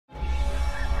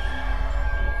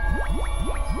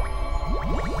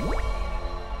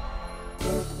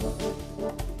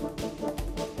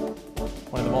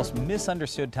most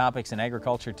misunderstood topics in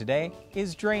agriculture today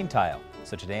is drain tile.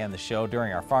 So today on the show,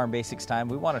 during our Farm Basics time,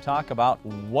 we want to talk about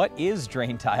what is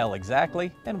drain tile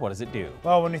exactly and what does it do?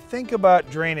 Well, when you think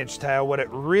about drainage tile, what it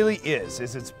really is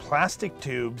it's plastic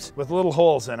tubes with little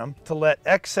holes in them to let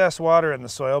excess water in the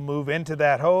soil move into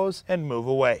that hose and move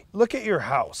away. Look at your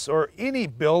house or any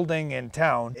building in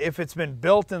town. If it's been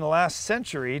built in the last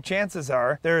century, chances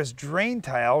are there is drain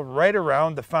tile right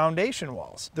around the foundation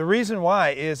walls. The reason why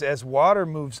is as water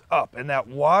moves up and that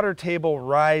water table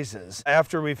rises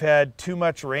after we've had too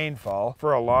much rainfall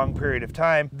for a long period of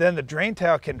time, then the drain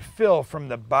tile can fill from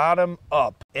the bottom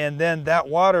up, and then that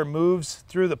water moves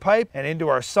through the pipe and into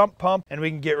our sump pump, and we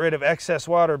can get rid of excess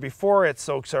water before it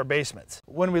soaks our basements.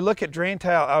 When we look at drain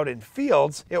tile out in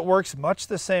fields, it works much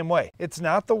the same way. It's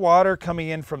not the water coming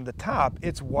in from the top,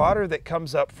 it's water that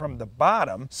comes up from the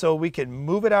bottom, so we can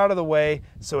move it out of the way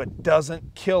so it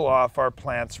doesn't kill off our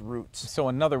plant's roots. So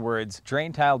in other words,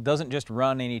 drain tile doesn't just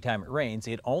run anytime it rains,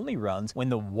 it only runs when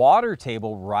the water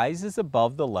table rises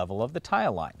above the level of the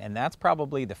tile line. And that's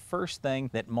probably the first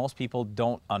thing that most people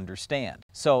don't understand.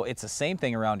 So it's the same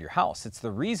thing around your house. It's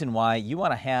the reason why you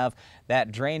want to have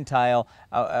that drain tile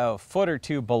a foot or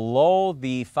two below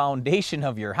the foundation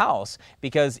of your house,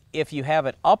 because if you have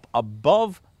it up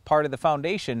above part of the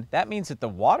foundation, that means that the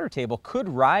water table could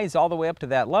rise all the way up to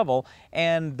that level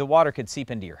and the water could seep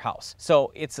into your house.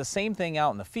 So it's the same thing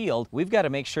out in the field. We've got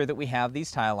to make sure that we have these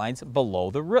tile lines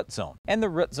below the root zone. And the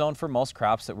root zone for most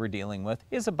crops that we're dealing with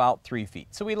is about 3 feet.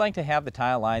 So we like to have the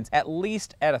tile lines at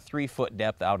least at a 3-foot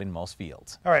depth out in most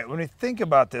fields. All right, when we think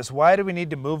about this, why do we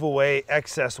need to move away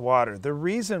excess water? The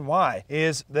reason why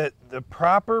is that the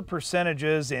proper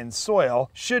percentages in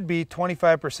soil should be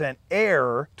 25%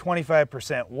 air,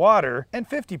 25% water, and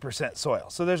 50% soil.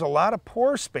 So there's a lot of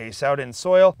pore space out in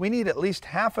soil. We need at least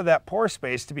half of that pore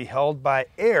space to be held by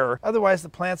air, otherwise the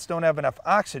plants don't have enough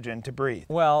oxygen to breathe.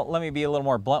 Well, let me be a little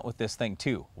more blunt with this thing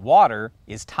too. Water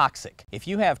is toxic. If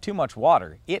you have too much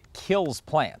water, it kills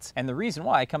plants. And the reason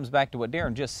why comes back to what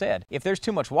Darren just said. If there's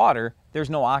too much water, there's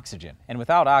no oxygen. And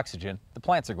without oxygen, the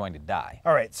plants are going to die.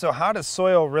 All right, so how does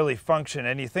soil really function?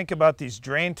 And you think about these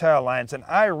drain tile lines, and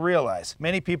I realize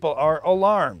many people are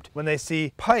alarmed when they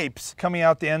see pipes coming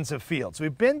out the ends of fields.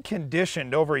 We've been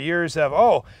conditioned over years of,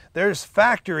 oh, there's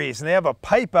factories and they have a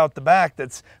pipe out the back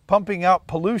that's pumping out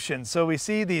pollution. So we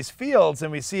see these fields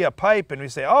and we see a pipe and we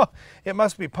say, oh, it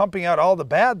must be pumping out all the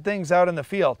bad things out in the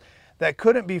field. That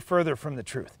couldn't be further from the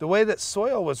truth. The way that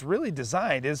soil was really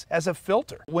designed is as a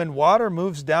filter. When water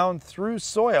moves down through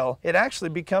soil, it actually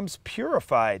becomes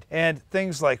purified, and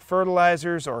things like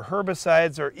fertilizers or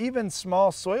herbicides or even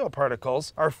small soil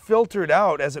particles are filtered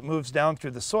out as it moves down through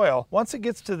the soil. Once it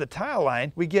gets to the tile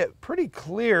line, we get pretty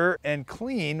clear and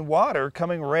clean water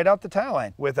coming right out the tile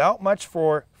line without much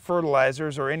for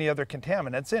fertilizers or any other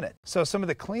contaminants in it. So some of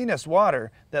the cleanest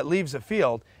water that leaves a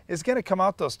field is going to come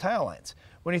out those tile lines.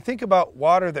 When you think about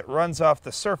water that runs off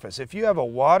the surface, if you have a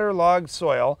waterlogged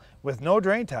soil with no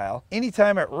drain tile,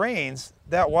 anytime it rains,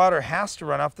 that water has to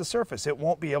run off the surface. It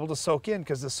won't be able to soak in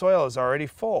because the soil is already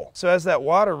full. So as that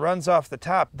water runs off the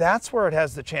top, that's where it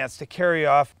has the chance to carry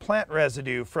off plant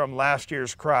residue from last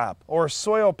year's crop, or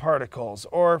soil particles,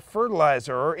 or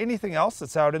fertilizer, or anything else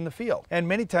that's out in the field. And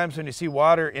many times when you see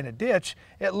water in a ditch,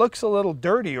 it looks a little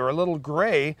dirty or a little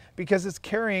gray because it's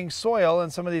carrying soil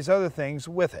and some of these other things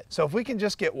with it. So if we can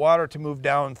just get water to move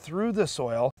down through the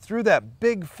soil, through that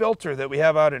big filter that we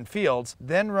have out in fields,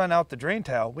 then run out the drain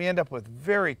tile, we end up with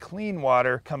very clean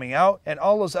water coming out and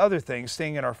all those other things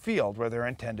staying in our field where they're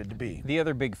intended to be. The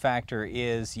other big factor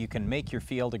is you can make your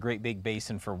field a great big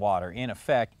basin for water. In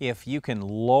effect, if you can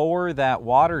lower that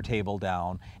water table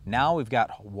down, now we've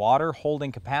got water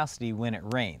holding capacity when it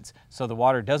rains. So the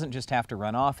water doesn't just have to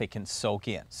run off, it can soak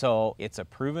in. So it's a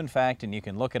proven fact, and you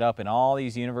can look it up in all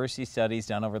these university studies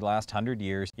done over the last 100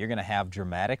 years. You're going to have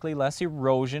dramatically less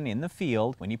erosion in the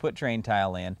field when you put drain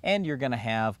tile in, and you're going to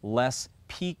have less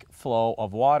peak flow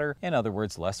of water, in other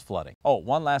words, less flooding. Oh,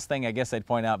 one last thing I guess I'd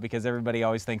point out, because everybody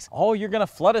always thinks, oh, you're going to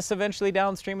flood us eventually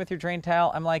downstream with your drain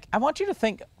tile. I'm like, I want you to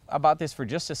think about this for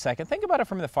just a second. Think about it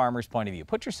from the farmer's point of view.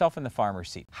 Put yourself in the farmer's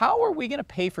seat. How are we going to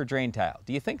pay for drain tile?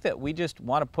 Do you think that we just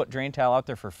want to put drain tile out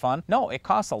there for fun? No, it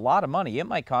costs a lot of money. It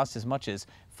might cost as much as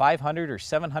 $500 or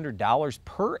 $700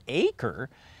 per acre.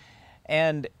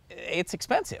 And it's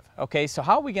expensive. Okay, so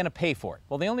how are we going to pay for it?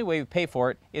 Well, the only way we pay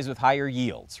for it is with higher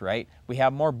yields, right? We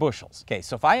have more bushels. Okay,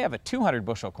 so if I have a 200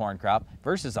 bushel corn crop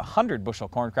versus a 100 bushel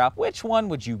corn crop, which one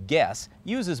would you guess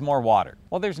uses more water?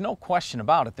 Well, there's no question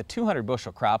about it. The 200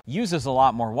 bushel crop uses a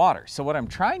lot more water. So what I'm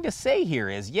trying to say here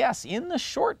is, yes, in the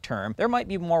short term, there might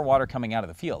be more water coming out of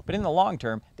the field, but in the long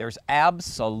term, there's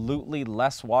absolutely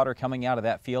less water coming out of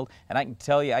that field. And I can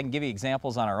tell you, I can give you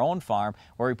examples on our own farm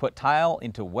where we put tile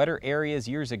into wetter areas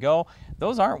years ago.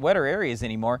 Those aren't wetter areas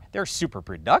anymore. They're super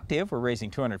productive. We're raising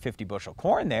 250 bushel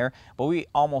corn there, but we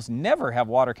almost never have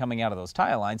water coming out of those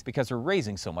tile lines because we're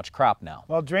raising so much crop now.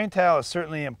 Well, drain tile is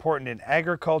certainly important in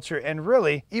agriculture and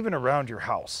really even around your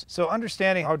house. So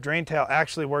understanding how drain tile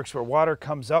actually works, where water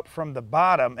comes up from the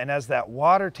bottom, and as that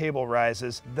water table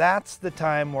rises, that's the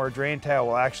time where drain tile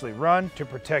will actually run to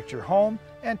protect your home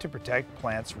and to protect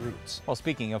plants' roots. Well,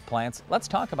 speaking of plants, let's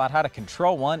talk about how to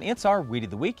control one. It's our Weed of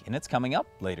the Week, and it's coming up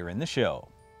later in the show.